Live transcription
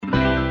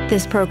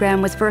This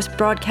program was first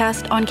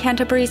broadcast on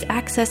Canterbury's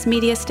access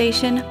media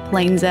station,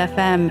 Plains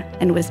FM,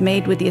 and was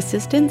made with the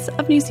assistance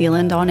of New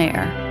Zealand On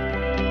Air.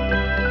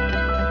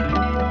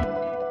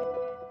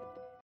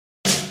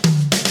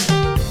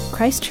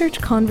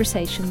 Christchurch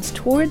Conversations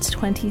Towards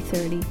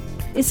 2030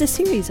 is a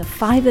series of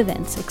 5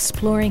 events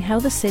exploring how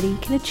the city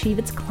can achieve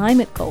its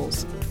climate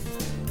goals.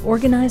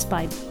 Organised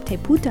by Te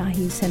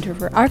Putahi Centre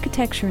for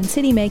Architecture and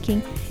City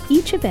Making,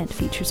 each event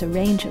features a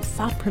range of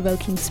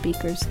thought-provoking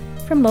speakers,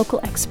 from local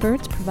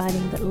experts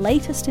providing the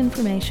latest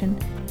information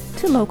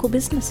to local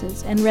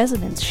businesses and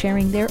residents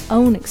sharing their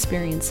own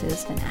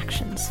experiences and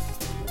actions.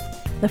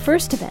 The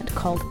first event,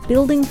 called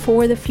Building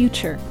for the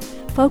Future,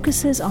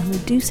 focuses on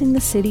reducing the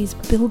city's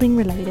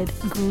building-related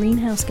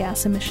greenhouse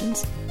gas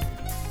emissions.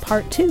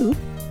 Part 2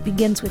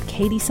 begins with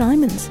Katie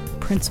Symons,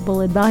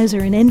 Principal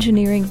Advisor in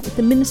Engineering with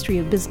the Ministry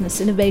of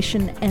Business,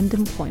 Innovation and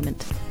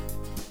Employment.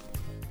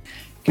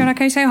 Kia ora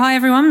koutou. Hi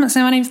everyone. So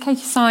my name is Katie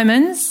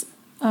Symons.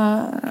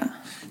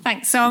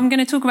 Thanks. So I'm going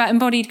to talk about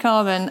embodied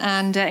carbon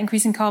and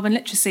increasing carbon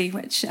literacy,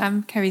 which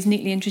Kerry's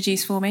neatly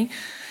introduced for me.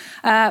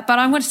 But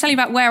I'm going to tell you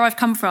about where I've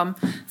come from,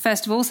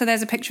 first of all. So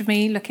there's a picture of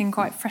me looking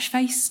quite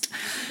fresh-faced,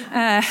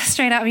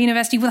 straight out of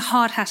university with a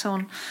hard hat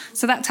on.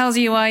 So that tells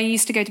you I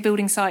used to go to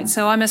building sites.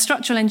 So I'm a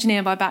structural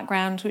engineer by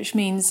background, which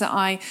means that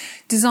I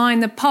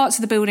design the parts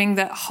of the building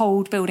that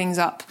hold buildings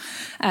up.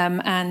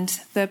 And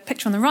the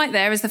picture on the right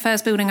there is the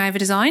first building I ever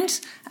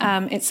designed.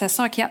 It's a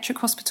psychiatric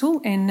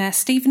hospital in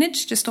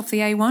Stevenage, just off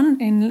the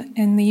A1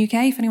 in the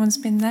UK, if anyone's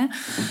been there.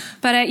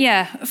 But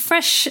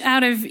fresh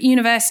out of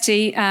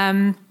university,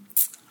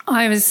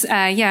 I was,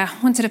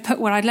 wanted to put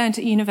what I'd learned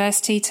at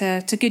university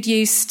to good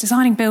use,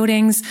 designing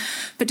buildings,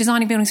 but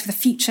designing buildings for the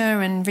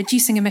future and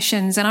reducing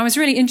emissions. And I was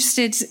really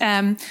interested,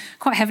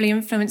 quite heavily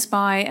influenced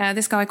by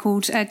this guy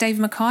called David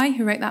Mackay,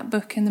 who wrote that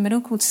book in the middle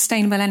called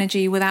Sustainable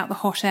Energy Without the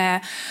Hot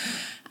Air.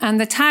 And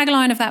the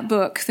tagline of that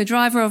book, the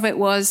driver of it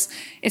was,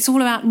 it's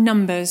all about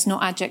numbers,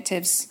 not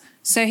adjectives.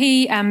 So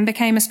he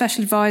became a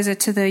special advisor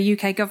to the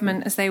UK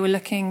government as they were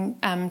looking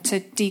to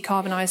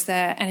decarbonise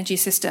their energy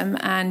system.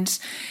 And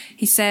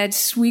he said,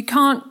 we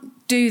can't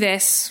do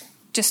this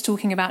just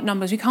talking about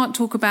numbers. We can't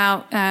talk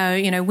about,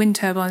 wind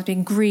turbines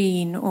being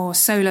green or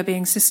solar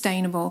being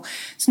sustainable.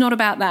 It's not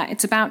about that.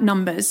 It's about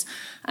numbers.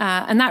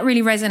 And that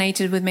really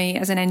resonated with me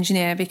as an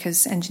engineer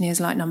because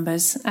engineers like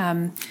numbers.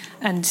 There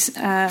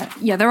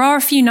are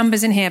a few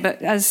numbers in here,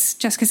 but as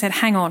Jessica said,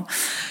 hang on.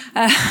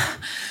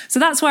 So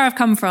that's where I've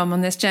come from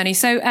on this journey.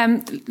 So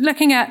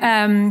looking at,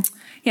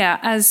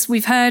 as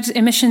we've heard,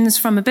 emissions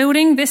from a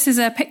building, this is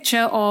a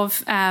picture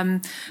of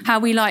how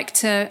we like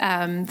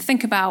to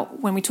think about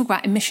when we talk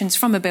about emissions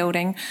from a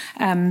building.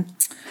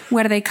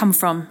 Where do they come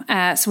from?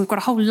 So we've got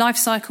a whole life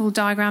cycle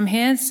diagram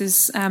here. This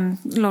is a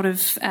lot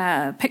of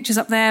pictures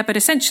up there, but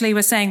essentially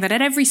we're saying that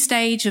at every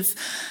stage of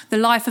the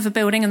life of a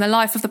building and the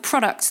life of the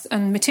products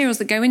and materials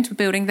that go into a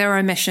building, there are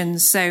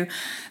emissions. So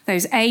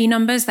those A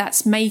numbers,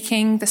 that's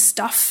making the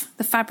stuff,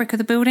 the fabric of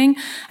the building.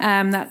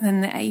 Then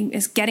the A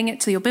is getting it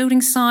to your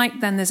building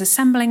site. Then there's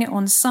assembling it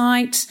on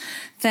site.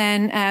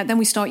 Then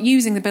we start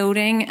using the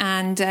building,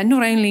 and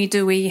not only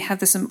do we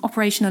have some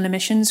operational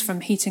emissions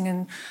from heating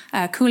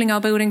and cooling our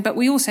building, but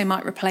we also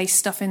might replace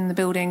stuff in the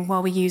building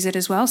while we use it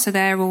as well. So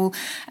they're all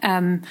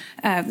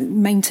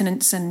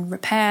maintenance and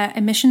repair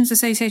emissions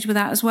associated with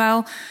that as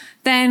well.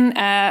 Then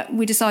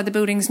we decide the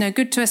building's no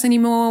good to us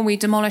anymore. We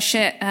demolish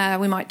it.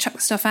 We might chuck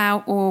the stuff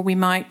out, or we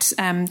might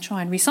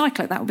try and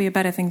recycle it. That would be a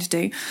better thing to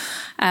do.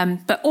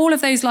 But all of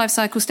those life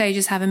cycle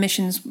stages have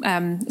emissions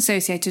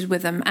associated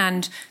with them.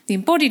 And the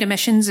embodied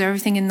emissions are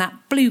everything in that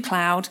blue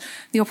cloud.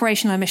 The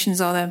operational emissions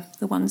are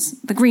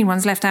the green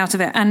ones left out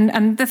of it.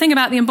 And the thing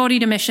about the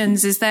embodied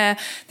emissions is they're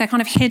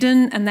kind of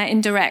hidden and they're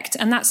indirect.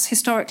 And that's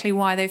historically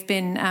why they've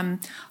been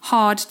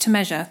hard to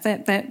measure.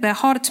 They're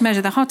harder to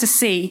measure. They're hard to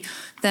see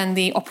than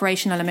the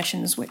operational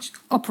emissions, which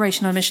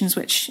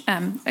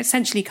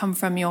essentially come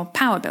from your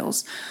power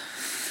bills.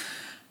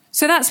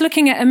 So that's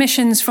looking at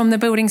emissions from the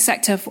building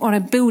sector on a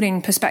building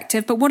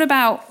perspective. But what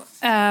about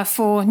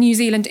for New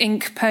Zealand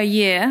Inc. per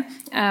year?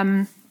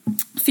 A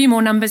few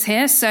more numbers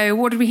here. So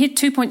what did we hit?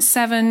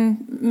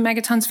 2.7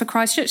 megatons for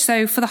Christchurch.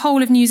 So for the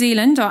whole of New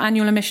Zealand, our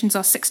annual emissions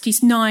are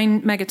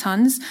 69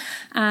 megatons.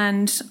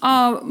 And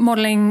our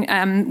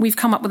modelling, we've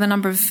come up with a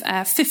number of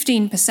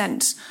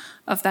 15%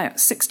 of that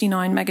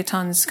 69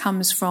 megatons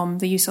comes from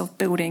the use of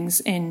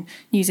buildings in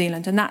New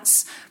Zealand. And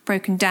that's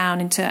broken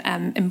down into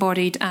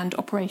embodied and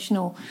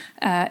operational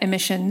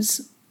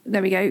emissions.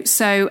 There we go.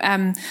 So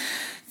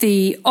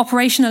the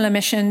operational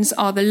emissions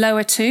are the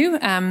lower two.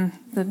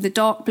 The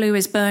dark blue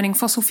is burning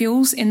fossil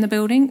fuels in the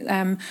building.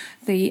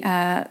 The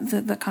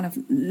kind of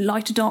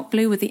lighter dark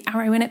blue with the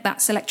arrow in it,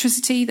 that's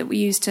electricity that we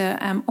use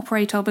to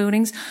operate our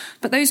buildings.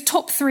 But those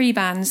top 3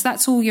 bands,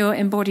 that's all your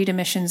embodied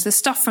emissions. The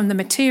stuff from the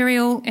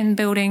material in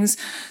buildings,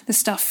 the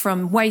stuff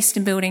from waste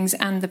in buildings,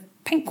 and the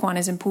pink one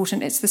is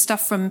important. It's the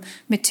stuff from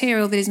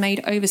material that is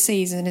made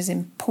overseas and is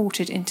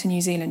imported into New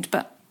Zealand.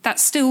 But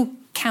that's still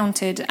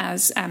counted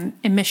as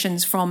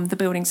emissions from the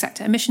building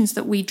sector, emissions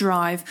that we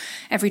drive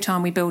every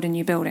time we build a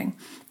new building.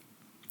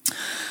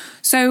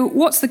 So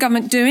what's the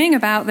government doing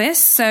about this?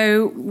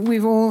 So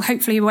we're all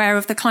hopefully aware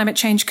of the Climate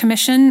Change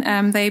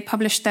Commission. They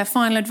published their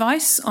final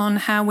advice on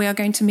how we are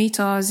going to meet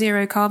our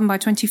zero carbon by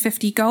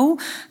 2050 goal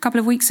a couple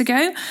of weeks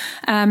ago.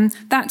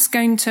 That's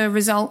going to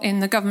result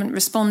in the government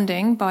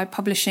responding by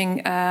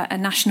publishing a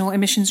national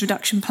emissions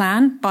reduction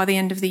plan by the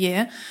end of the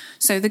year.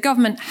 So the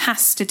government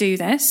has to do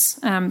this.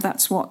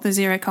 That's what the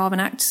Zero Carbon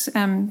Act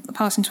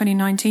passed in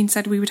 2019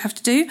 said we would have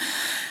to do.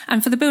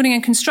 And for the building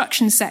and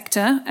construction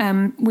sector,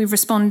 we've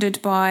responded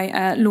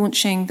by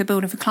launching the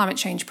Building for Climate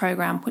Change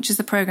programme, which is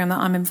the programme that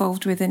I'm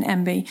involved with in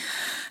MB.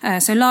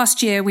 So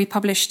last year we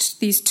published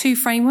these two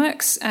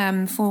frameworks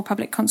for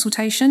public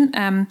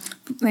consultation.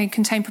 They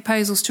contain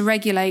proposals to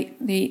regulate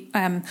the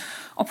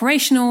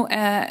operational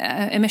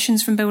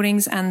emissions from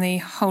buildings and the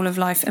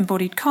whole-of-life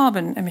embodied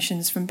carbon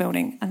emissions from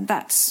building. And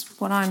that's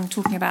what I'm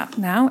talking about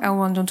now.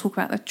 Elrond will talk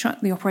about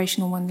the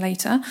operational one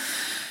later.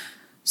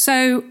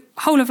 So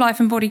whole-of-life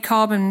embodied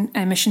carbon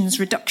emissions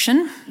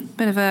reduction,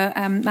 bit of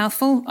a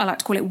mouthful. I like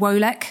to call it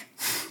WOLEC.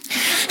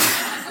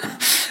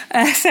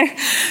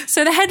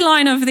 So the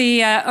headline of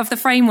the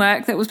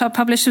framework that was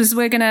published was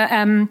we're going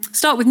to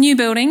start with new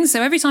buildings.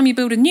 So every time you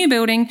build a new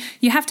building,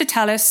 you have to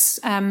tell us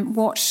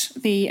what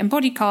the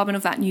embodied carbon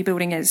of that new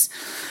building is.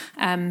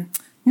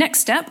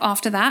 Next step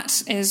after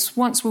that is,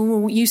 once we're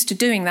all used to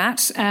doing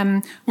that,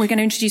 we're going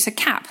to introduce a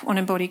cap on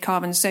embodied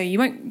carbon. So you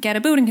won't get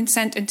a building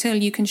consent until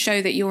you can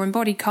show that your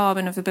embodied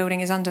carbon of the building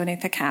is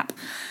underneath the cap.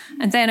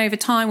 And then over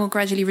time, we'll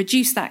gradually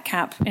reduce that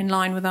cap in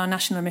line with our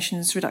national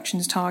emissions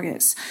reductions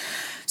targets.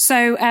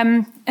 So,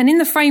 and in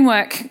the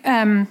framework,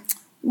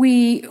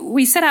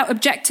 we set out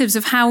objectives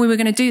of how we were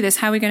going to do this,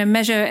 how we're going to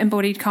measure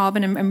embodied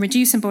carbon and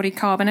reduce embodied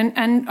carbon.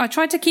 And I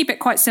tried to keep it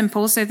quite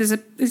simple. So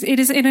it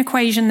is an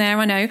equation there,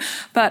 I know,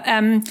 but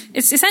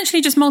it's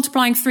essentially just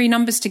multiplying three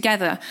numbers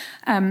together.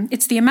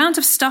 It's the amount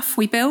of stuff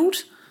we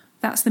build.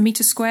 That's the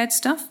meter squared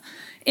stuff.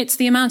 It's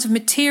the amount of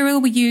material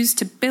we use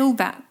to build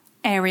that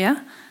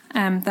area.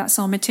 That's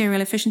our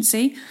material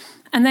efficiency.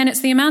 And then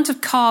it's the amount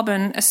of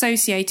carbon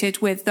associated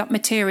with that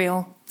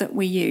material that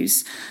we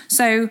use.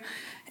 So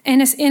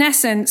in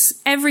essence,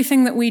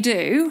 everything that we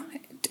do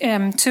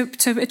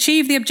to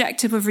achieve the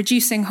objective of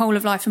reducing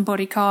whole-of-life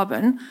embodied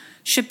carbon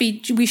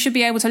we should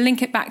be able to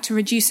link it back to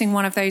reducing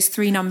one of those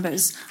three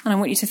numbers. And I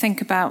want you to think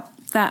about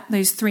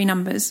those three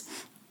numbers.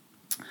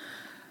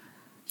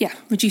 Yeah,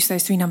 reduce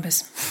those three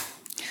numbers.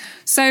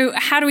 So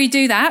how do we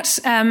do that?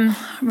 I'm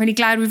really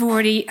glad we've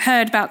already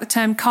heard about the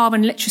term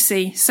carbon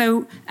literacy.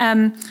 So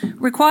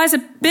requires a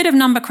bit of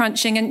number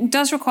crunching and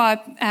does require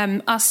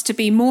us to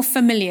be more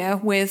familiar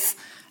with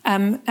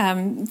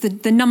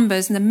the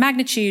numbers and the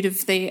magnitude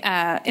of the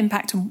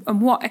impact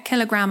and what a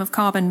kilogram of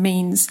carbon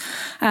means.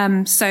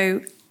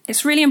 So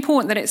it's really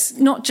important that it's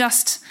not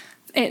just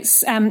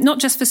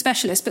for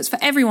specialists, but it's for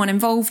everyone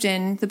involved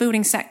in the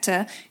building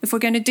sector. If we're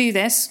going to do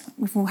this,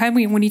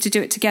 we need to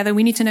do it together.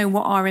 We need to know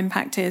what our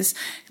impact is.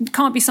 It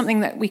can't be something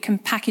that we can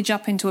package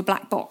up into a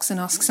black box and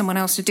ask someone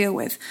else to deal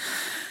with.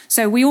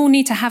 So we all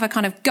need to have a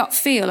kind of gut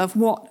feel of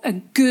what a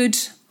good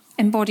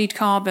embodied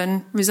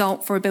carbon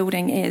result for a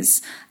building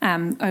is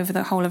over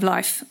the whole of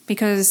life.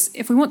 Because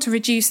if we want to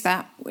reduce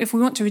that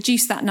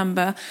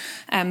number,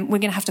 we're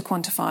going to have to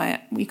quantify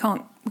it. We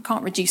can't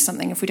reduce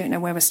something if we don't know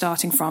where we're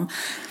starting from.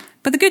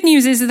 But the good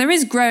news is that there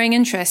is growing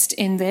interest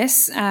in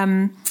this.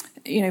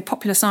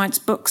 Popular science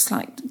books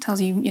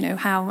tells you,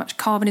 how much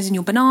carbon is in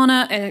your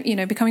banana,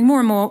 becoming more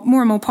and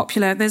more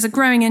popular. There's a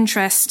growing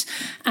interest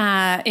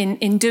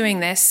in doing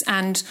this.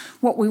 And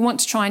what we want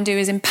to try and do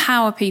is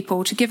empower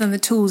people to give them the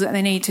tools that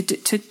they need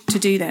to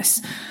do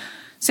this.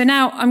 So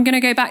now I'm going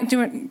to go back and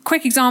do a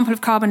quick example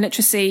of carbon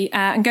literacy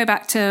and go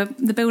back to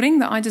the building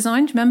that I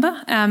designed,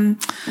 remember?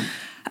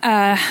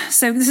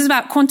 So this is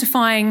about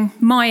quantifying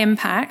my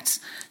impact.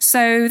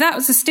 So that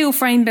was a steel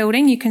frame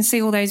building. You can see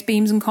all those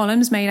beams and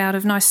columns made out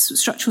of nice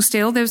structural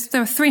steel. There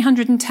were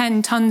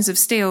 310 tons of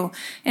steel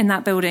in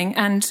that building.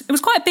 And it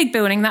was quite a big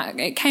building.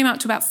 It came out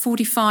to about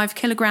 45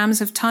 kilograms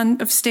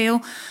of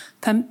steel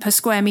per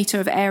square meter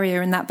of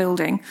area in that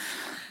building.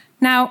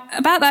 Now,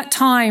 about that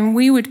time,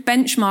 we would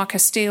benchmark a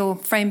steel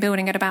frame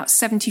building at about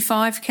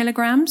 75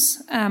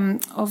 kilograms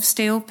of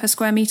steel per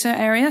square meter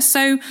area.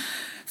 So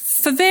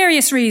for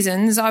various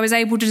reasons, I was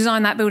able to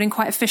design that building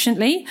quite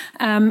efficiently.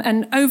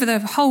 And over the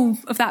whole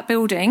of that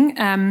building,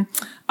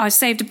 I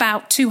saved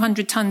about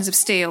 200 tons of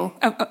steel.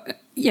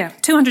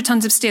 200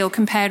 tons of steel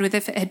compared with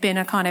if it had been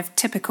a kind of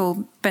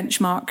typical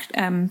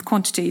benchmark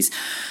quantities.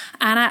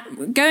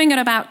 And going at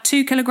about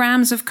 2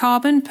 kilograms of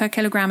carbon per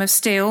kilogram of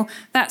steel,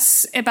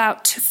 that's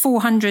about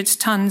 400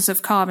 tons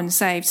of carbon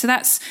saved. So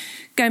that's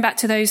going back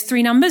to those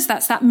three numbers.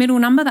 That's that middle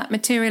number, that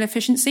material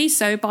efficiency.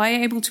 So by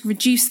able to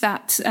reduce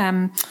that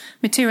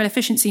material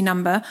efficiency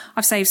number,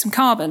 I've saved some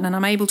carbon and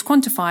I'm able to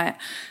quantify it.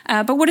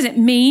 But what does it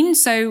mean?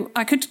 So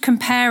I could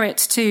compare it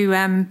to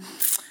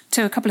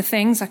a couple of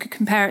things. I could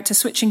compare it to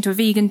switching to a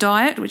vegan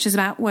diet, which is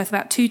worth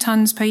about 2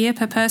 tons per year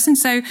per person.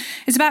 So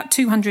it's about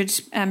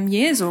 200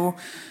 years or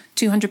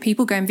 200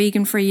 people going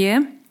vegan for a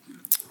year.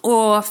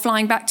 Or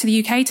flying back to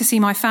the UK to see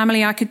my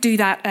family, I could do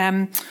that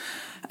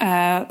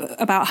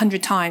about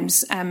 100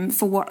 times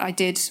for what I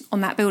did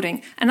on that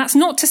building. And that's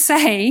not to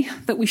say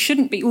that we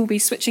shouldn't all be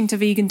switching to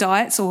vegan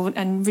diets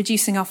and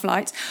reducing our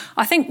flights.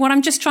 I think what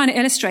I'm just trying to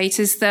illustrate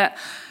is that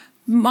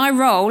my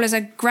role as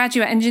a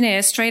graduate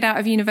engineer straight out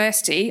of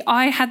university,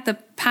 I had the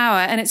power,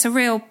 and it's a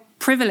real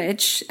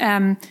privilege.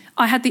 I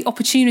had the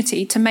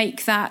opportunity to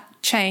make that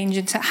change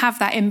and to have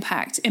that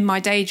impact in my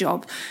day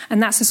job.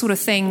 And that's the sort of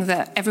thing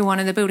that everyone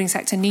in the building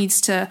sector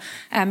needs to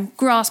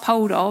grasp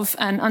hold of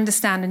and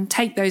understand and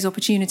take those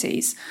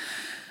opportunities.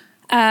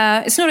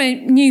 It's not a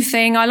new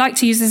thing. I like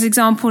to use this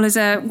example as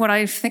what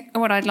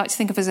I'd like to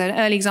think of as an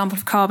early example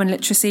of carbon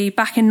literacy.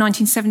 Back in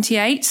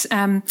 1978,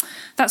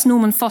 that's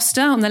Norman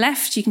Foster on the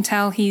left. You can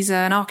tell he's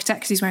an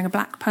architect because he's wearing a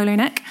black polo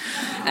neck.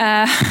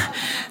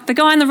 The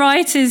guy on the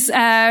right is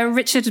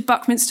Richard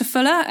Buckminster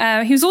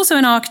Fuller. He was also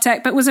an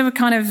architect, but was a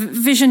kind of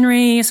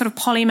visionary, sort of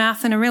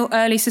polymath, and a real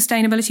early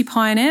sustainability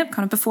pioneer,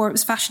 kind of before it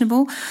was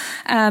fashionable.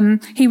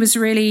 He was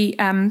really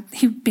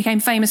he became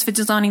famous for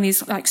designing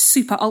these like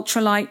super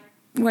ultralight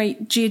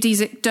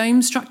geodesic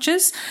dome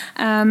structures.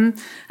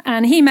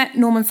 And he met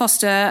Norman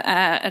Foster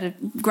at a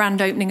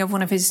grand opening of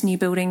one of his new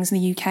buildings in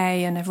the UK,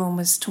 and everyone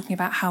was talking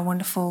about how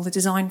wonderful the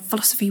design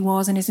philosophy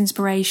was and his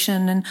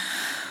inspiration. And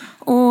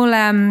all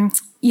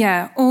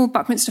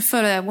Buckminster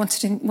Fuller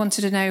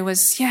wanted to know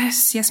was,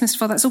 yes, Mr.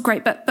 Fuller, that's all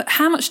great, but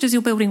how much does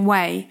your building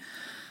weigh?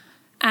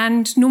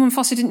 And Norman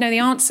Foster didn't know the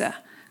answer.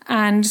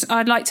 And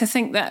I'd like to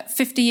think that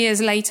 50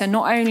 years later,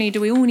 not only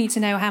do we all need to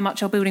know how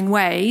much our building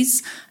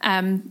weighs,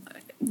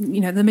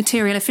 the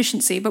material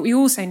efficiency, but we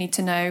also need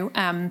to know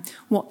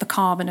what the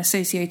carbon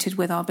associated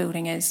with our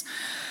building is.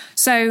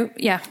 So,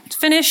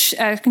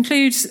 to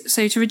conclude,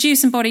 so to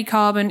reduce embodied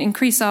carbon,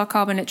 increase our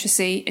carbon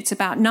literacy, it's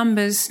about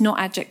numbers, not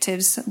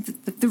adjectives.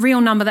 The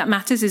real number that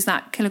matters is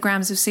that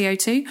kilograms of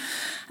CO2.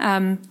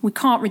 We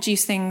can't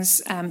reduce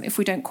things if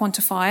we don't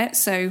quantify it.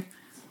 So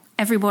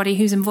everybody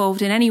who's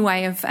involved in any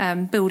way of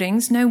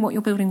buildings, know what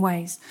your building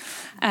weighs.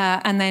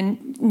 And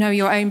then know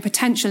your own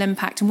potential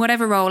impact in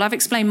whatever role. I've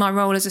explained my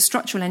role as a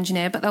structural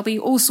engineer, but there'll be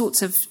all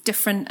sorts of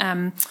different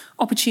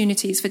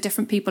opportunities for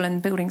different people in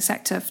the building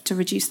sector to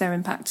reduce their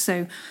impact.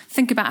 So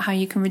think about how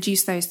you can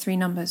reduce those three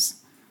numbers.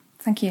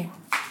 Thank you.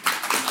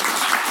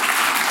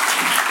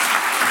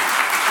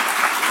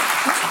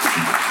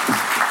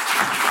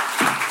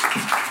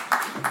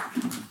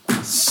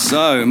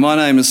 So, my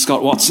name is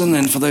Scott Watson,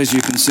 and for those of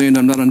you concerned,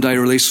 I'm not on day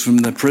release from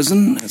the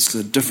prison. It's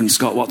a different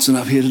Scott Watson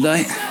up here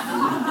today.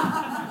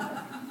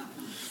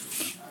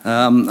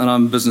 And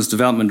I'm Business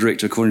Development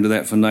Director, according to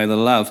that, for Naylor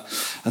Love.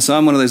 So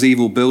I'm one of those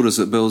evil builders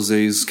that builds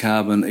these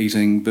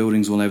carbon-eating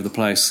buildings all over the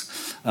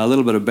place. A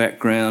little bit of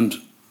background.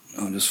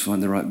 I'll just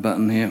find the right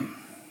button here.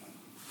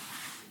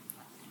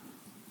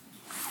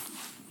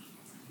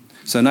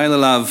 So Naylor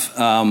Love,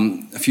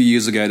 a few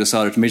years ago,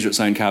 decided to measure its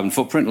own carbon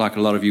footprint, like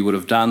a lot of you would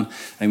have done,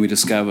 and we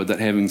discovered that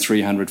having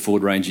 300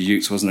 Ford Ranger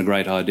utes wasn't a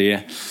great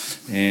idea,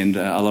 and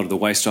a lot of the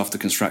waste off the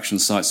construction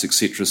sites,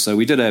 etc. So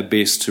we did our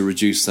best to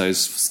reduce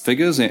those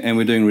figures, and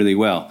we're doing really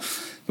well.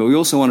 But we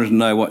also wanted to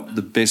know what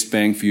the best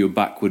bang for your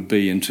buck would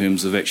be in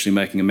terms of actually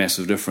making a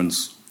massive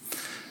difference.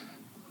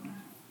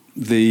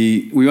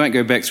 We won't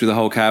go back through the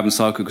whole carbon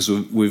cycle because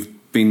we've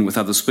been with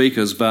other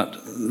speakers,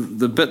 but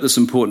the bit that's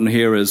important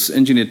here is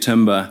engineered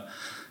timber.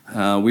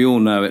 We all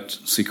know it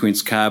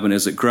sequences carbon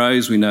as it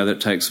grows. We know that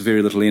it takes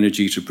very little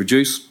energy to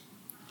produce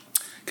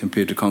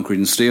compared to concrete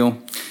and steel.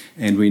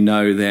 And we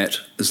know that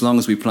as long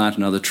as we plant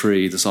another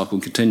tree, the cycle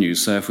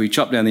continues. So if we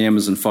chop down the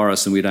Amazon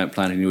forest and we don't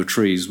plant any more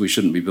trees, we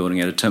shouldn't be building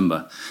out of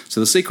timber. So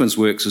the sequence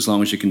works as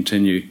long as you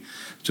continue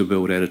to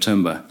build out of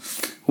timber.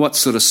 What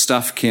sort of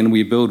stuff can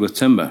we build with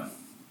timber?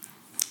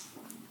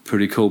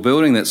 Pretty cool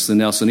building. That's the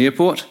Nelson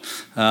Airport.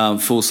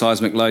 Full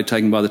seismic load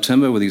taken by the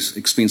timber with these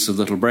expensive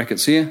little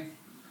brackets here.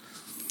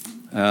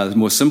 The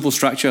more simple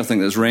structure, I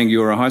think there's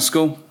Rangiora High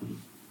School,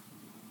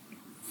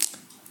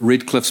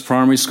 Redcliffs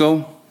Primary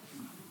School.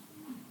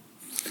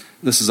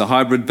 This is a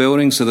hybrid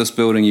building, so this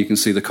building you can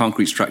see the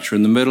concrete structure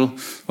in the middle.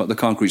 What the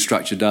concrete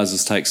structure does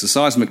is takes the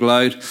seismic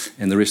load,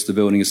 and the rest of the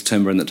building is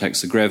timber, and that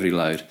takes the gravity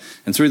load.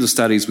 And through the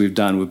studies we've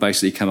done, we've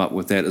basically come up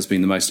with that as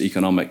being the most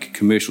economic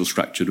commercial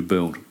structure to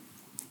build.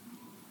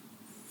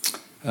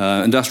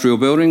 Industrial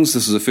buildings,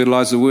 this is a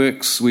fertiliser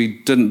works. We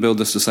didn't build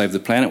this to save the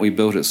planet, we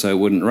built it so it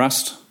wouldn't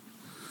rust.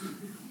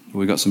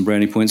 We got some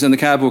brownie points. And the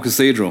Cardboard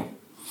Cathedral,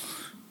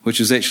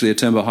 which is actually a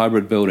timber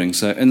hybrid building.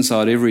 So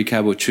inside every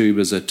cardboard tube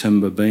is a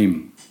timber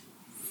beam.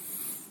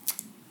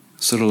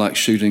 Sort of like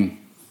shooting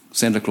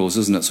Santa Claus,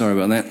 isn't it? Sorry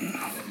about that.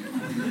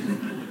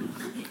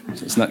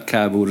 It's not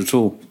cardboard at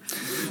all.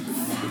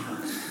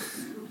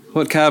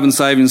 What carbon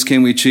savings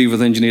can we achieve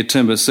with engineered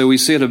timber? So we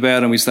set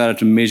about and we started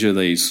to measure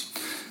these.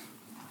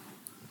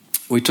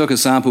 We took a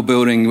sample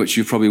building which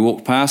you've probably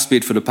walked past,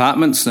 Bedford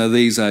Apartments. Now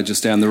these are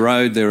just down the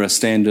road. They're a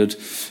standard,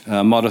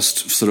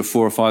 modest sort of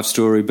 4 or 5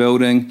 storey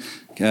building,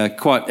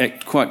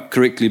 quite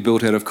correctly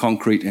built out of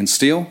concrete and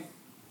steel.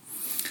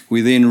 We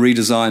then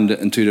redesigned it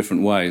in two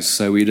different ways.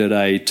 So we did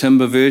a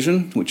timber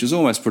version, which is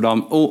almost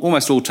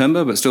all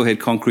timber, but still had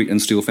concrete and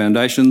steel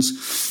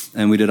foundations.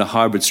 And we did a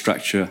hybrid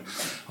structure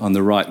on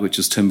the right, which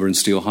is timber and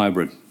steel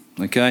hybrid.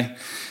 Okay.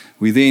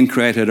 We then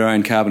created our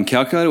own carbon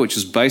calculator, which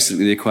is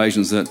basically the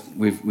equations that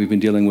we've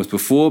been dealing with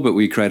before, but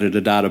we created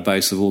a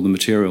database of all the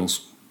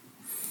materials.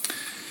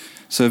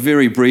 So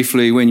very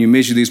briefly, when you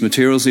measure these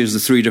materials, there's the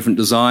three different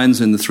designs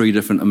and the three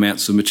different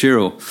amounts of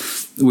material.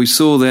 We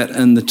saw that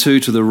in the two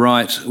to the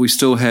right, we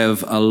still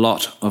have a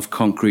lot of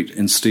concrete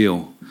and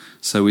steel.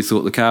 So we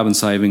thought the carbon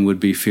saving would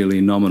be fairly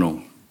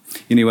nominal.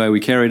 Anyway, we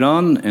carried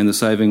on, and the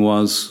saving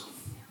was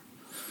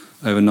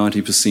over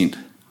 90%.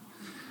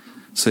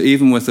 So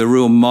even with a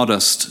real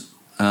modest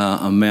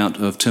amount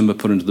of timber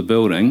put into the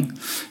building,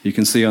 you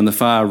can see on the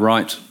far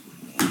right,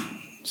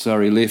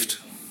 left.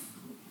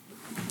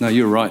 No,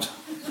 you're right.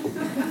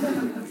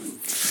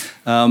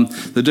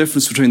 The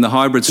difference between the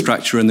hybrid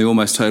structure and the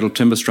almost total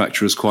timber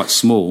structure is quite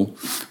small,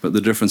 but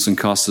the difference in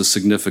cost is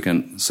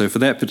significant. So for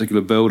that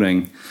particular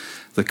building,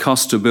 the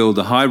cost to build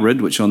the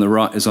hybrid, which on the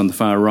right is on the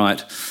far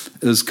right,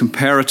 is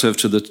comparative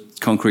to the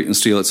concrete and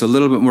steel. It's a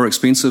little bit more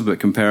expensive, but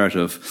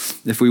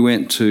comparative. If we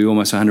went to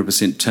almost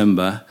 100%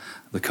 timber,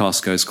 the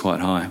cost goes quite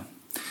high.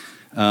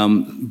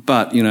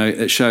 But,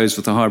 it shows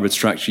with the hybrid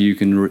structure you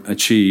can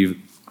achieve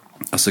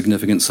a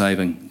significant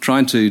saving.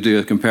 Trying to do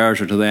a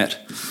comparator to that,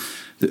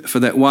 for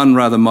that one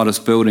rather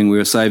modest building, we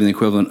were saving the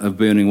equivalent of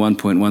burning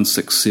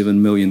 1.167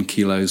 million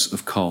kilos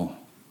of coal.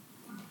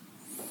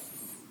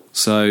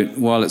 So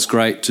while it's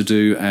great to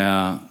do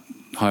our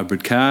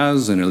hybrid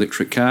cars and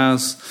electric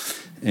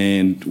cars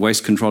and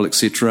waste control,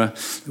 etc.,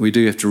 we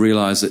do have to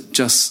realise that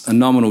just a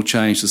nominal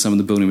change to some of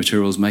the building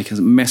materials make a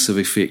massive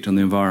effect on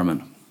the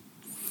environment.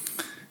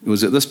 It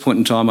was at this point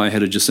in time I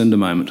had a Jacinda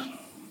moment,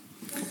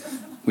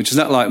 which is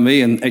not like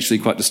me and actually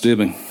quite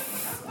disturbing.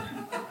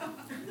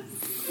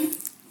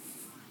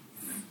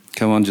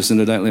 Come on,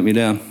 Jacinda, don't let me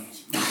down.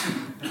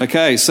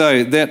 Okay,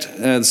 so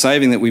that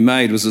saving that we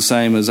made was the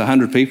same as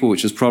 100 people,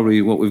 which is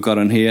probably what we've got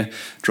in here,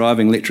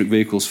 driving electric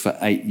vehicles for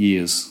 8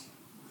 years.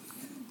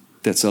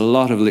 That's a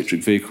lot of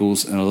electric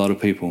vehicles and a lot of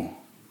people.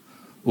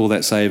 All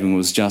that saving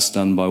was just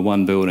done by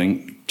one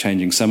building,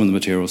 changing some of the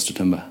materials to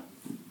timber.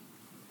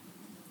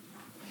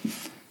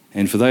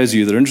 And for those of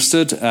you that are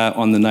interested,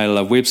 on the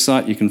Naylor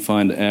website you can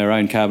find our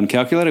own carbon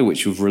calculator,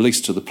 which we've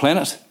released to the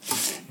planet,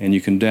 and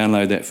you can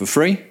download that for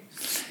free,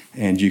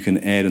 and you can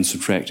add and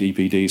subtract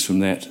EPDs from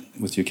that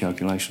with your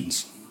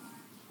calculations.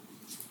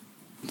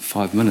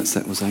 5 minutes,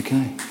 that was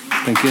okay.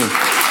 Thank you.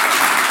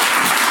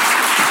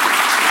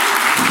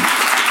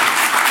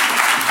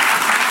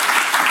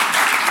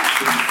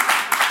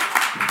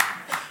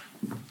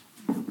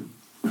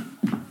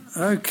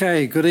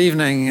 Okay, good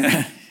evening.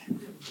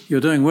 You're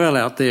doing well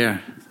out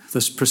there.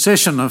 This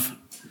procession of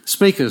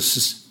speakers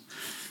is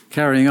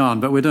carrying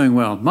on, but we're doing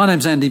well. My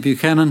name's Andy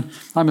Buchanan.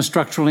 I'm a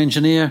structural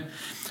engineer.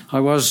 I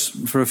was,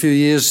 for a few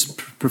years,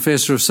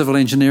 Professor of Civil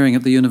Engineering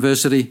at the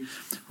university,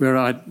 where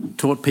I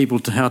taught people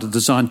how to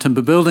design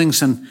timber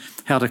buildings and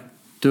how to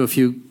do a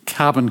few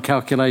carbon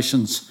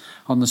calculations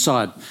on the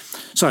side.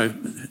 So,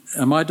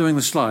 am I doing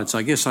the slides?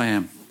 I guess I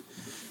am.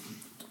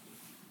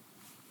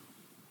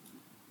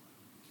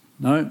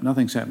 No,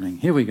 nothing's happening.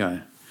 Here we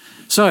go.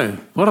 So,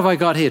 what have I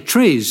got here?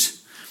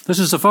 Trees. This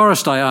is the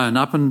forest I own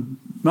up in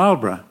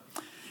Marlborough.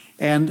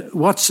 And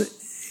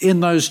what's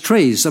in those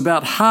trees?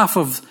 About half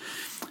of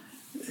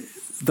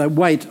the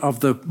weight of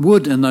the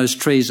wood in those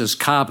trees is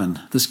carbon.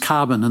 There's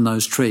carbon in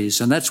those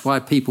trees, and that's why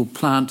people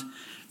plant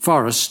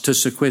forests to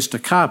sequester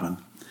carbon.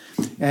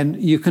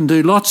 And you can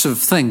do lots of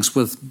things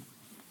with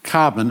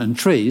carbon in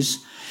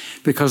trees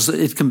because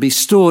it can be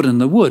stored in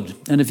the wood.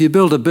 And if you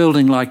build a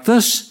building like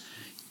this,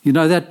 you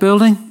know that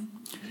building?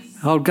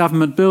 Old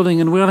government building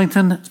in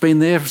Wellington. It's been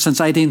there since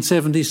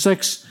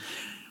 1876.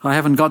 I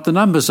haven't got the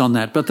numbers on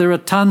that, but there are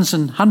tons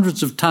and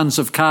hundreds of tons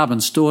of carbon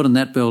stored in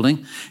that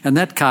building, and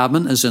that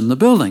carbon is in the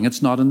building.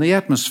 It's not in the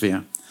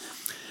atmosphere.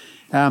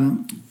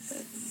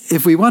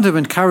 If we want to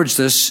encourage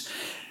this,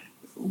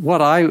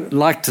 what I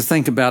like to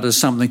think about is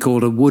something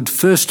called a wood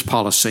first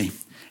policy.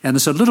 And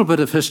there's a little bit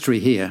of history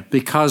here,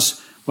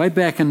 because way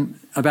back in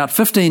about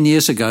 15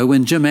 years ago,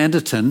 when Jim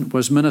Anderton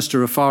was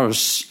Minister of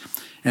Forests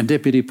and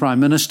Deputy Prime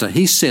Minister,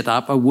 he set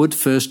up a wood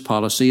first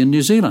policy in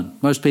New Zealand.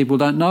 Most people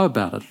don't know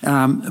about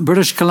it.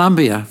 British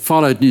Columbia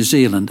followed New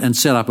Zealand and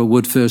set up a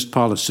wood first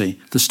policy.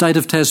 The state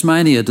of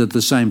Tasmania did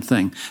the same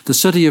thing. The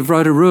city of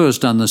Rotorua's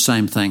done the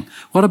same thing.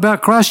 What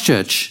about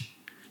Christchurch?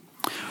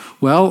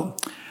 Well,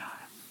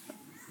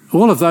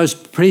 all of those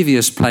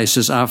previous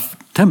places are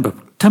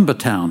timber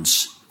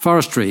towns,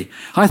 forestry.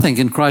 I think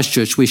in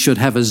Christchurch we should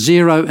have a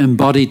zero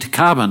embodied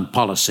carbon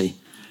policy.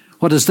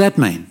 What does that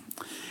mean?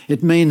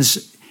 It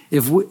means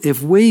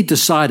if we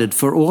decided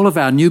for all of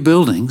our new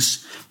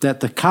buildings that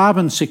the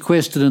carbon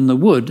sequestered in the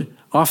wood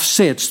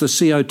offsets the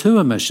CO2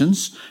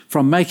 emissions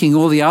from making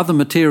all the other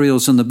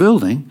materials in the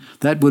building,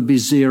 that would be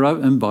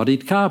zero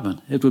embodied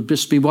carbon. It would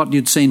just be what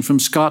you'd seen from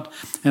Scott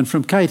and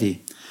from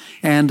Katie.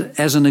 And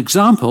as an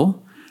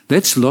example,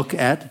 let's look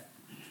at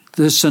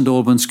the St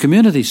Albans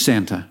Community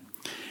Centre.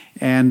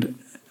 And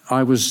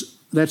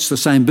that's the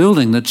same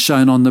building that's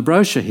shown on the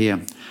brochure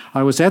here.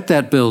 I was at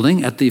that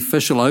building at the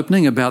official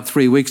opening about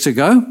 3 weeks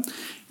ago,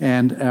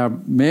 and our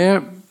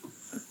Mayor,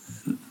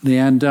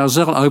 Leanne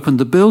Dalzell, opened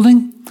the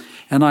building,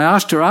 and I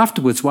asked her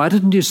afterwards, why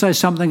didn't you say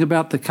something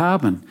about the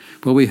carbon?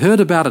 Well, we heard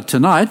about it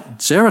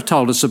tonight. Sarah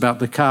told us about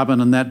the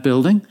carbon in that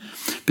building,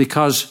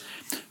 because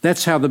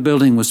that's how the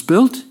building was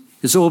built.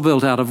 It's all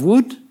built out of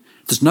wood.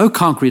 There's no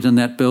concrete in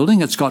that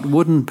building. It's got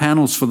wooden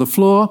panels for the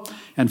floor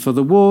and for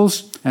the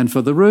walls and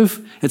for the roof.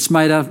 It's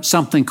made of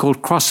something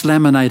called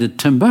cross-laminated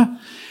timber,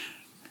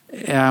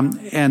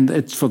 and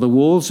it's for the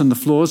walls and the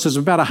floors. There's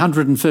about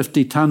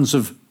 150 tonnes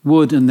of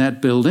wood in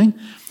that building,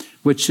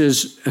 which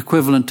is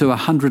equivalent to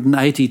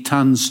 180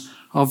 tonnes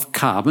of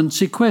carbon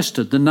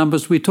sequestered, the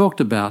numbers we talked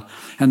about.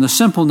 And the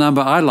simple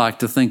number I like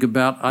to think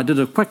about, I did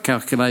a quick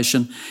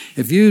calculation.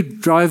 If you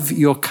drove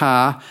your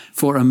car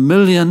for 1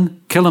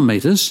 million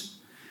kilometres,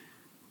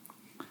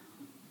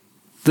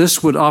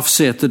 this would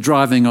offset the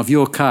driving of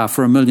your car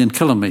for 1 million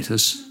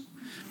kilometres.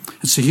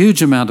 It's a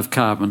huge amount of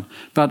carbon,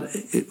 but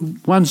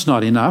one's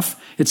not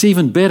enough. It's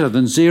even better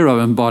than zero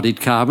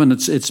embodied carbon.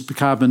 It's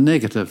carbon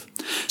negative.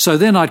 So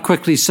then I'd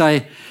quickly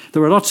say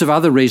there are lots of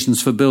other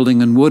reasons for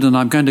building in wood, and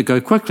I'm going to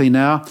go quickly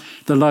now.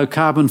 The low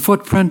carbon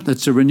footprint,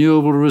 that's a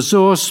renewable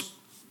resource,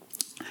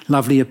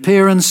 lovely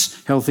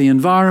appearance, healthy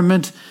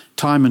environment,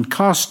 time and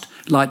cost,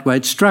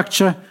 lightweight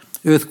structure,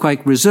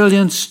 earthquake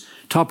resilience,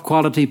 top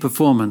quality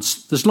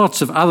performance. There's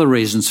lots of other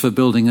reasons for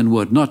building in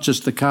wood, not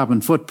just the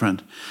carbon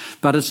footprint.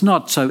 But it's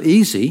not so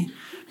easy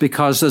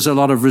because there's a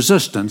lot of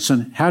resistance.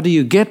 And how do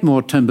you get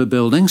more timber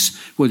buildings?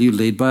 Well, you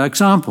lead by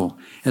example,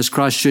 as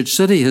Christchurch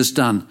City has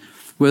done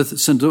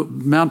with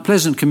Mount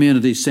Pleasant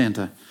Community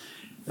Centre,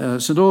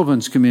 St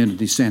Albans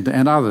Community Centre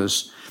and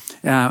others.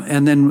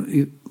 And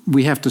then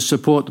we have to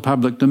support the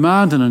public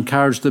demand and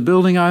encourage the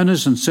building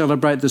owners and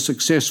celebrate the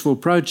successful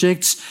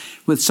projects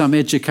with some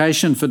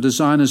education for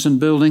designers and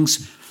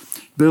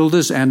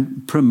builders,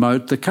 and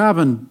promote the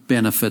carbon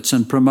benefits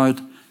and promote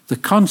the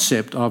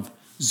concept of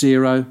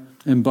zero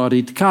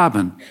embodied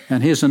carbon.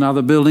 And here's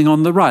another building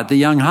on the right, the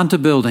Young Hunter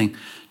building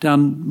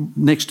down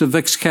next to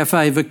Vic's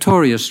Cafe,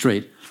 Victoria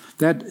Street.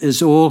 That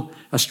is all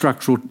a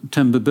structural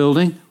timber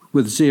building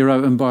with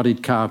zero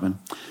embodied carbon.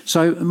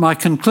 So my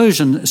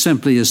conclusion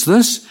simply is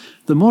this: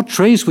 the more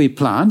trees we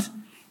plant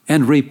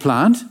and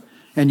replant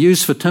and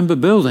use for timber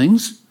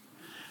buildings,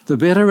 the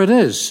better it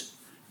is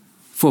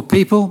for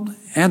people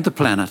and the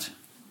planet.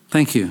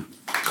 Thank you.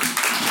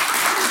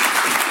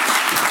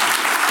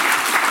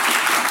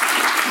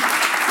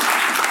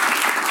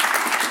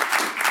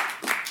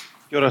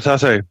 Kia ora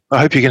tātou. I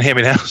hope you can hear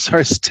me now.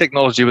 Sorry, it's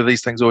technology with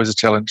these things always a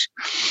challenge.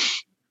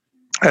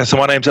 So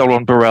my name's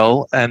Elrond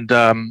Burrell, and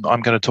I'm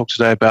going to talk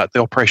today about the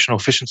operational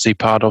efficiency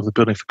part of the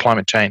Building for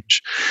Climate Change.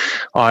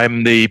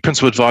 I'm the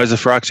Principal Advisor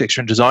for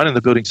Architecture and Design in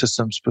the Building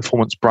Systems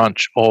Performance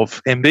branch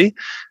of MBIE,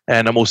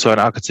 and I'm also an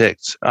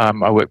architect.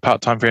 I work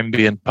part-time for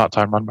MBIE and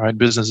part-time run my own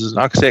business as an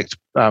architect,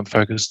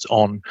 focused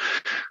on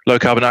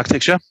low-carbon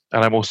architecture,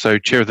 and I'm also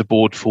Chair of the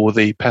Board for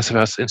the Passive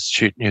House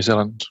Institute New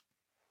Zealand.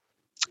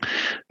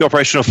 The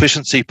operational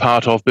efficiency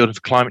part of Building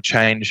for Climate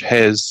Change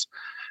has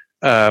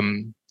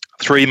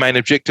three main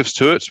objectives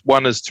to it.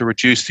 One is to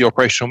reduce the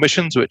operational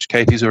emissions, which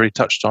Katie's already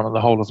touched on in the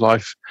whole of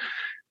life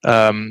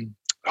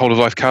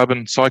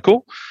carbon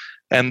cycle,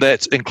 and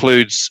that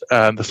includes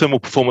the thermal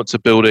performance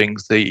of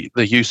buildings, the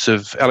use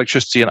of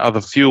electricity and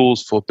other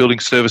fuels for building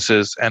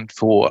services and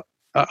for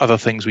other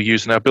things we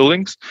use in our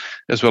buildings,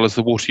 as well as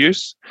the water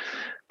use.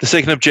 The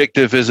second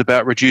objective is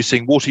about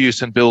reducing water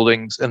use in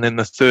buildings, and then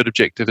the third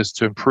objective is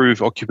to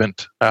improve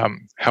occupant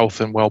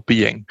health and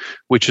well-being,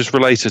 which is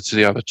related to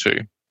the other two.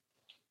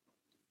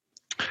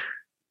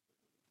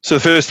 So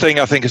the first thing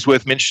I think is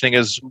worth mentioning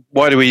is,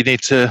 why do we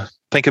need to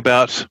think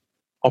about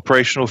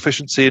operational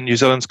efficiency in New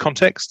Zealand's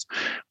context?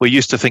 We're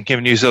used to thinking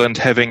of New Zealand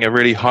having a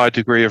really high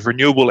degree of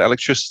renewable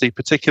electricity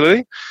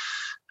particularly.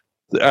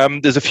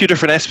 There's a few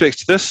different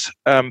aspects to this.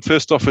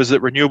 First off is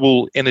that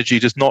renewable energy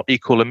does not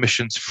equal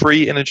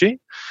emissions-free energy.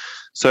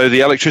 So the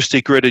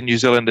electricity grid in New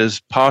Zealand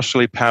is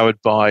partially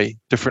powered by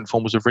different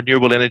forms of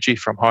renewable energy,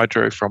 from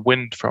hydro, from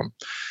wind, from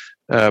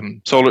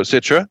solar,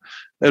 etc.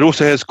 It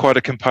also has quite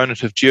a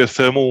component of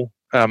geothermal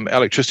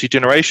electricity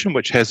generation,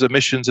 which has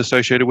emissions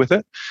associated with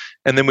it.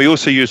 And then we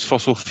also use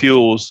fossil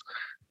fuels,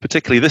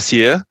 particularly this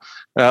year,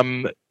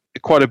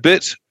 quite a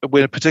bit,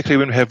 particularly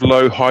when we have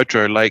low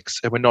hydro lakes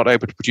and we're not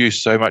able to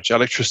produce so much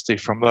electricity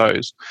from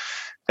those.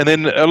 And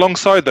then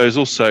alongside those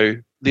also,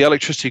 the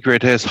electricity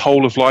grid has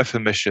whole-of-life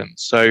emissions.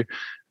 So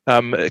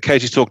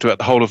Katie talked about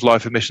the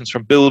whole-of-life emissions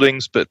from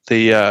buildings, but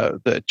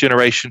the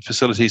generation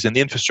facilities and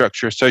the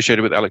infrastructure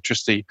associated with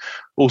electricity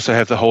also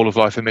have the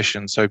whole-of-life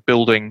emissions. So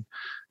building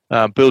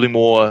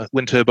more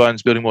wind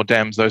turbines, building more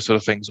dams, those sort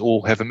of things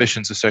all have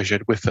emissions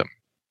associated with them.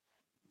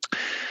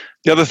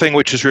 The other thing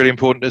which is really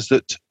important is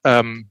that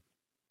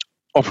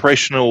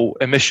operational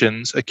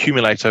emissions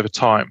accumulate over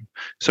time.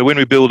 So when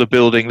we build a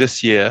building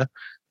this year,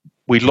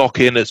 we lock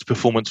in its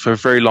performance for a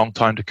very long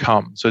time to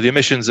come. So the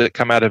emissions that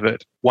come out of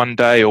it one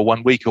day or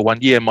 1 week or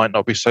 1 year might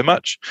not be so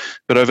much,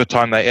 but over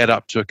time they add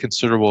up to a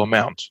considerable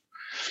amount.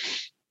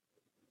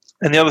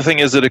 And the other thing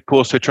is that, of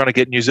course, we're trying to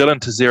get New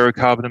Zealand to zero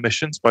carbon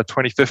emissions by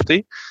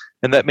 2050.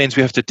 And that means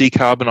we have to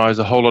decarbonise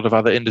a whole lot of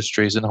other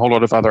industries and a whole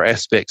lot of other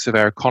aspects of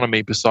our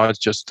economy besides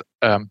just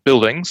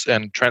buildings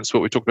and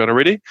transport we talked about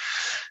already.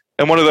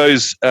 And one of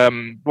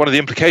the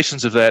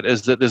implications of that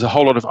is that there's a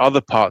whole lot of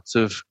other parts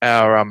of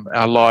our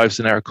lives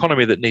and our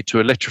economy that need to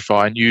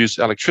electrify and use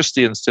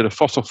electricity instead of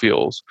fossil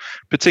fuels,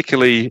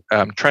 particularly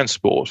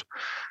transport.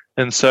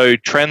 And so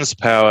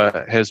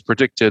Transpower has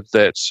predicted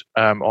that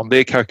on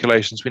their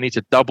calculations, we need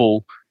to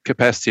double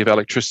capacity of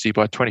electricity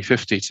by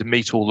 2050 to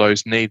meet all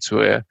those needs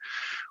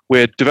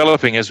we're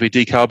developing as we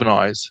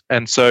decarbonise.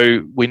 And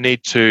so we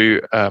need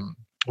to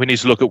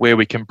look at where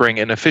we can bring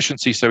in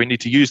efficiency. So we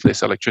need to use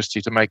less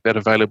electricity to make that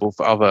available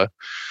for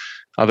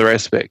other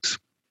aspects.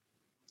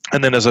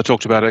 And then, as I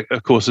talked about,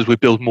 of course, as we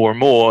build more and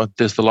more,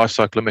 there's the life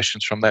cycle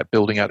emissions from that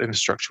building out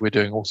infrastructure we're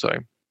doing also.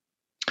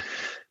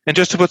 And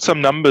just to put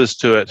some numbers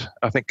to it,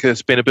 I think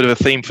it's been a bit of a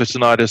theme for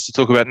tonight is to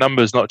talk about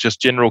numbers, not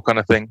just general kind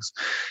of things.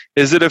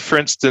 Is that if, for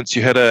instance,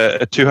 you had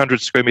a 200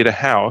 square metre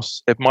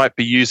house, it might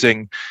be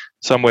using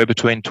somewhere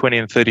between 20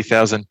 and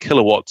 30,000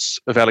 kilowatts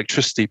of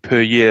electricity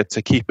per year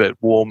to keep it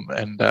warm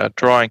and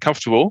dry and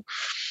comfortable.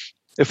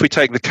 If we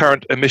take the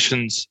current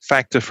emissions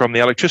factor from the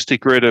electricity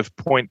grid of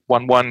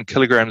 0.11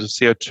 kilograms of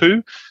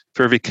CO2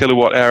 for every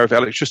kilowatt hour of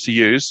electricity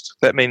used,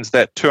 that means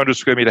that 200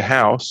 square metre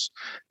house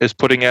is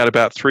putting out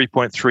about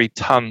 3.3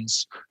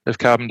 tonnes of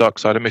carbon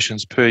dioxide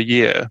emissions per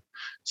year.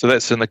 So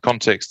that's in the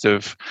context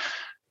of,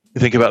 you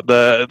think about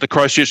the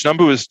Christchurch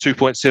number was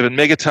 2.7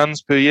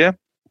 megatons per year,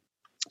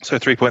 so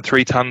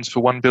 3.3 tonnes for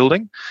one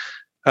building.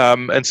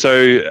 And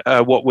so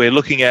what we're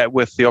looking at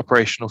with the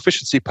operational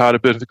efficiency part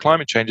of building for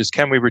climate change is,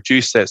 can we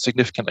reduce that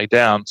significantly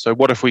down? So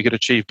what if we could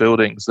achieve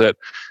buildings that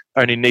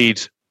only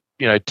need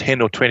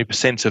 10 or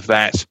 20% of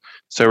that?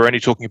 So we're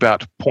only talking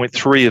about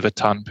 0.3 of a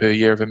tonne per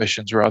year of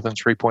emissions rather than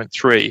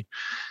 3.3.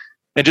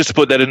 And just to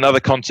put that in another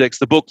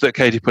context, the book that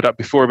Katie put up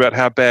before about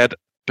how bad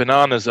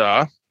bananas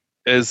are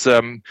is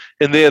in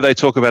there they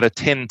talk about a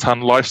 10-tonne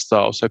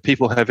lifestyle. So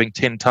people having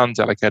 10 tonnes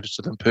allocated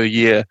to them per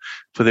year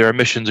for their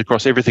emissions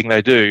across everything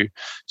they do.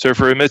 So if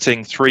we're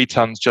emitting 3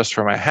 tonnes just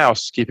from our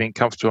house, keeping it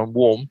comfortable and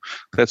warm,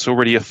 that's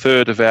already a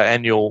third of our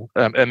annual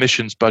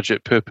emissions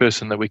budget per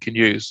person that we can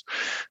use.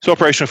 So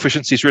operational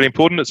efficiency is really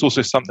important. It's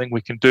also something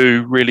we can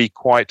do really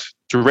quite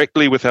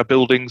directly with our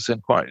buildings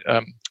and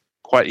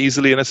quite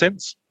easily in a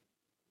sense.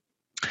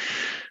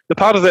 The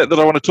part of that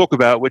I want to talk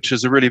about, which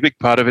is a really big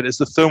part of it, is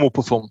the thermal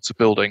performance of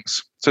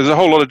buildings. So there's a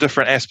whole lot of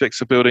different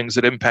aspects of buildings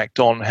that impact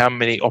on how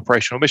many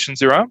operational emissions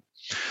there are.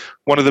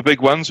 One of the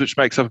big ones, which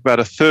makes up about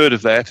a third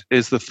of that,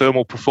 is the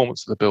thermal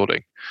performance of the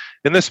building.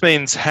 And this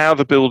means how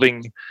the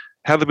building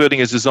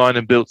is designed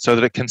and built so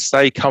that it can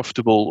stay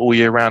comfortable all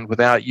year round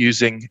without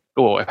using,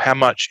 or how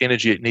much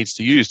energy it needs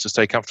to use to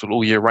stay comfortable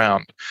all year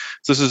round.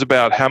 So this is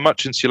about how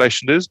much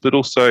insulation it is, but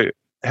also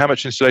how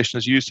much insulation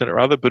is used in it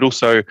rather, but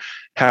also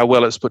how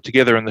well it's put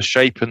together in the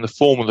shape and the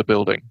form of the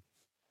building.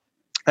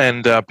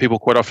 And people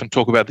quite often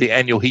talk about the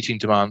annual heating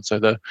demand, so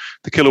the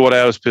kilowatt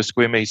hours per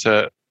square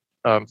metre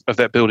of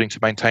that building to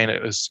maintain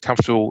it as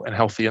comfortable and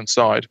healthy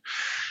inside.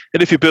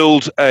 And if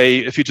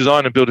you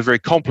design and build a very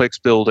complex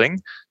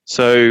building,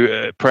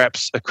 so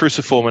perhaps a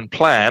cruciform in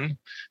plan,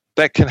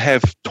 that can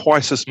have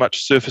twice as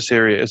much surface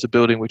area as a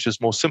building which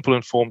is more simple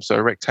in form, so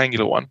a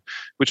rectangular one,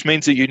 which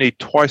means that you need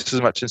twice as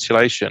much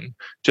insulation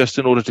just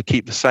in order to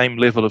keep the same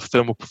level of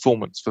thermal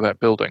performance for that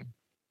building.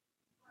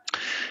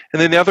 And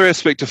then the other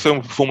aspect of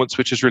thermal performance,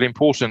 which is really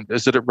important,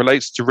 is that it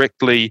relates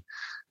directly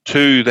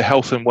to the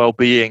health and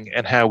well-being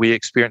and how we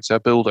experience our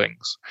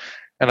buildings.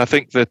 And I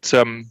think that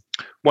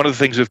one of the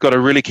things we've got to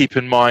really keep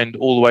in mind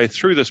all the way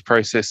through this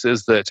process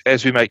is that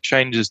as we make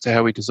changes to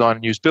how we design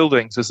and use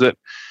buildings, is that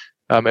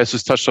as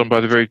was touched on by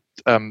one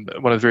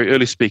of the very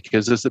early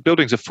speakers, is that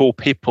buildings are for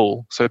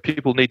people. So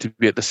people need to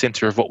be at the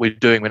centre of what we're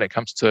doing when it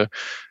comes to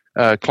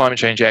climate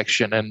change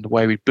action and the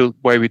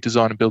way we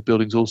design and build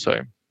buildings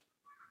also.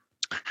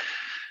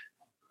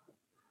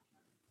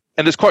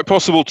 And it's quite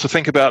possible to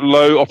think about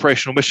low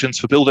operational emissions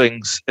for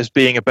buildings as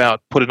being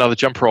about put another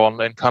jumper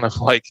on and kind of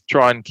like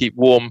try and keep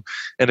warm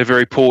in a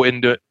very poor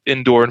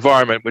indoor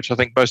environment, which I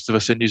think most of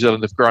us in New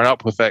Zealand have grown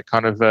up with that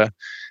kind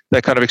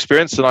of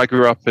experience. And I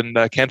grew up in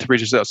Canterbury,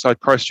 just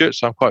outside Christchurch,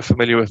 so I'm quite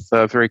familiar with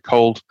very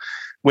cold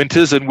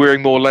winters and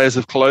wearing more layers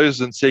of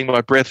clothes and seeing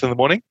my breath in the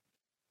morning.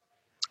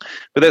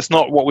 But that's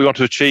not what we want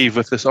to achieve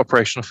with this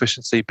operational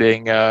efficiency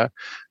being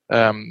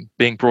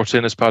brought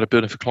in as part of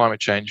building for climate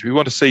change. We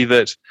want to see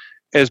that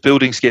as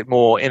buildings get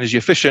more energy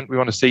efficient, we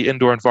want to see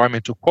indoor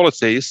environmental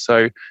qualities,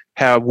 so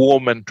how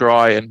warm and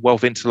dry and well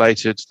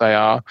ventilated they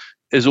are,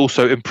 is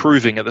also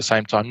improving at the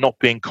same time, not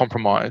being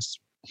compromised.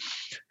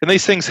 And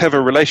these things have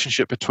a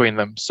relationship between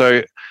them.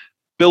 So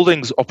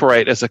buildings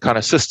operate as a kind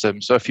of system.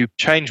 So if you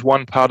change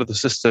one part of the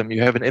system,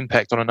 you have an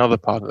impact on another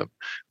part of them,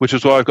 which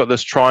is why I've got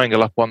this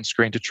triangle up on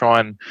screen to try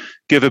and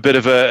give a bit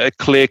of a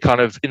clear kind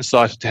of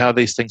insight into how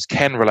these things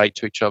can relate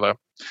to each other.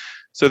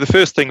 So the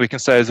first thing we can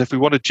say is if we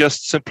want to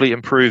just simply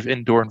improve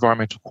indoor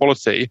environmental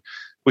quality,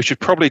 we should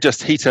probably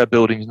just heat our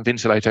buildings and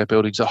ventilate our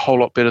buildings a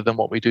whole lot better than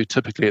what we do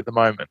typically at the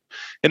moment.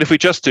 And if we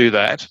just do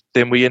that,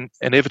 then we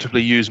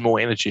inevitably use more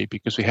energy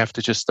because we have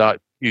to just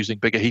start using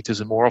bigger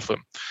heaters and more often.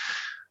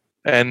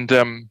 And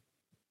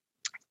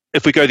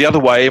if we go the other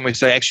way and we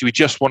say, actually, we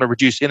just want to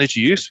reduce energy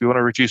use, we want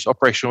to reduce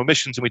operational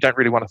emissions, and we don't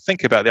really want to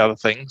think about the other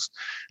things,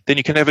 then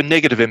you can have a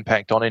negative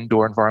impact on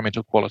indoor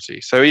environmental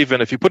quality. So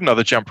even if you put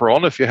another jumper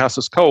on, if your house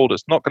is cold,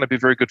 it's not going to be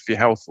very good for your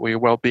health or your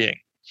well-being.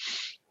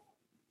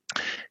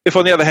 If,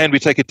 on the other hand, we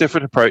take a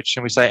different approach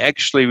and we say,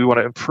 actually, we want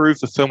to improve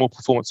the thermal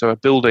performance of our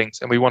buildings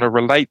and we want to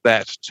relate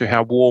that to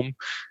how warm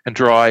and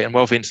dry and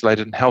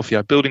well-ventilated and healthy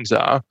our buildings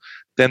are,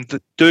 then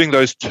doing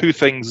those two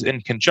things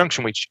in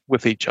conjunction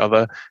with each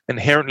other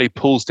inherently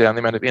pulls down the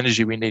amount of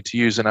energy we need to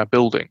use in our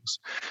buildings.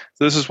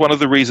 So this is one of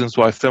the reasons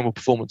why thermal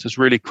performance is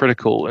really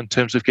critical in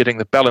terms of getting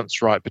the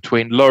balance right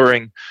between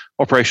lowering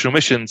operational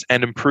emissions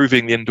and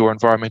improving the indoor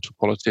environmental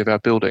quality of our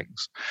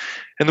buildings.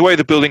 And the way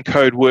the building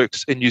code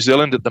works in New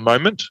Zealand at the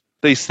moment,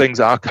 these things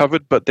are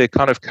covered, but they're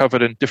kind of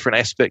covered in different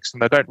aspects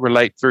and they don't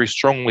relate very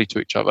strongly to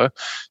each other.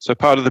 So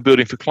part of the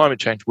Building for Climate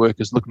Change work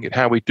is looking at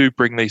how we do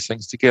bring these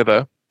things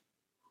together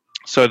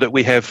so that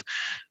we have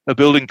a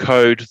building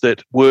code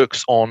that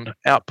works on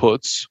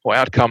outputs or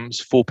outcomes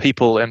for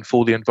people and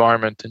for the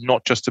environment and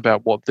not just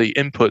about what the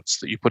inputs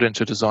that you put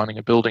into designing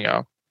a building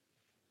are.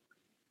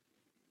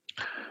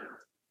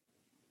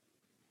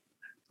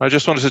 I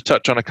just wanted to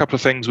touch on a couple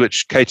of things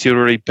which Katie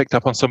already picked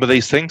up on some of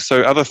these things.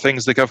 So other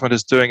things the government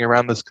is doing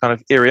around this kind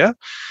of area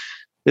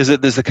is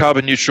that there's a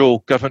carbon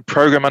neutral government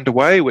program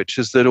underway, which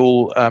is that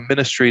all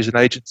ministries and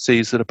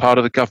agencies that are part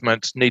of the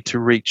government need to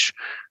reach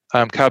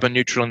carbon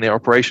neutral in their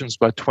operations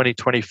by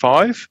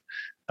 2025.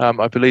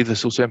 I believe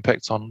this also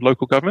impacts on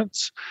local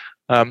governments.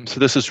 So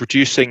this is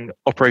reducing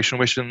operational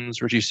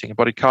emissions, reducing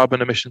embodied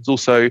carbon emissions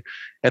also,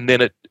 and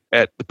then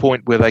at the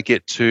point where they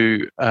get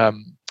to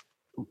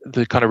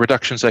the kind of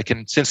reductions they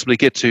can sensibly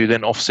get to,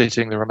 then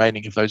offsetting the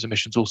remaining of those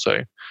emissions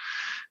also.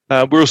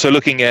 We're also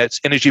looking at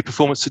energy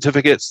performance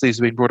certificates. These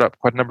have been brought up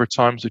quite a number of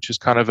times, which is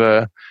kind of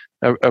a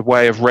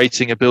way of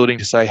rating a building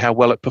to say how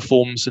well it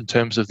performs in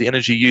terms of the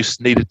energy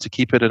use needed to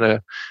keep it at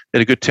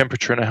a good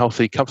temperature and a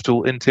healthy,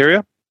 comfortable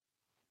interior.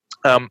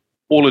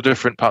 All the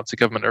different parts of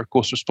government are, of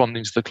course,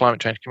 responding to the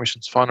Climate Change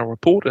Commission's final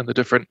report, and the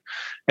different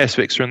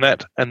aspects are in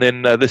that. And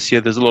then this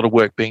year, there's a lot of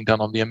work being done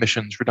on the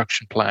emissions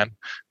reduction plan,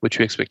 which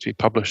we expect to be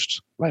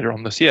published later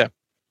on this year.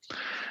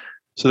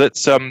 So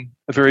that's a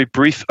very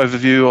brief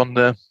overview on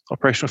the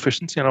operational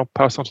efficiency, and I'll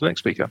pass on to the next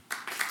speaker.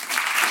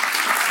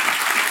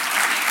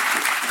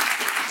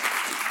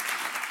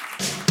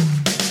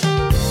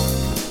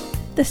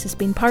 This has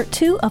been part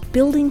 2 of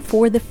Building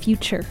for the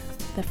Future,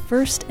 the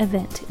first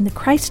event in the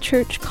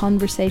Christchurch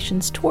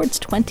Conversations Towards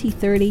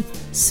 2030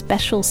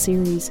 special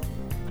series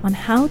on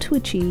how to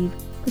achieve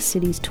the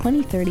city's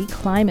 2030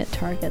 climate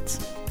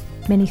targets.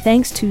 Many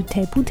thanks to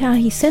Te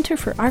Putahi Centre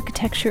for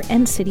Architecture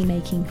and City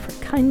Making for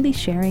kindly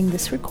sharing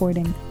this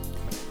recording.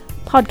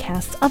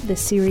 Podcasts of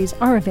this series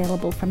are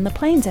available from the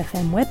Plains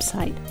FM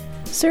website.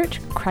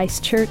 Search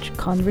Christchurch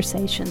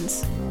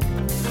Conversations.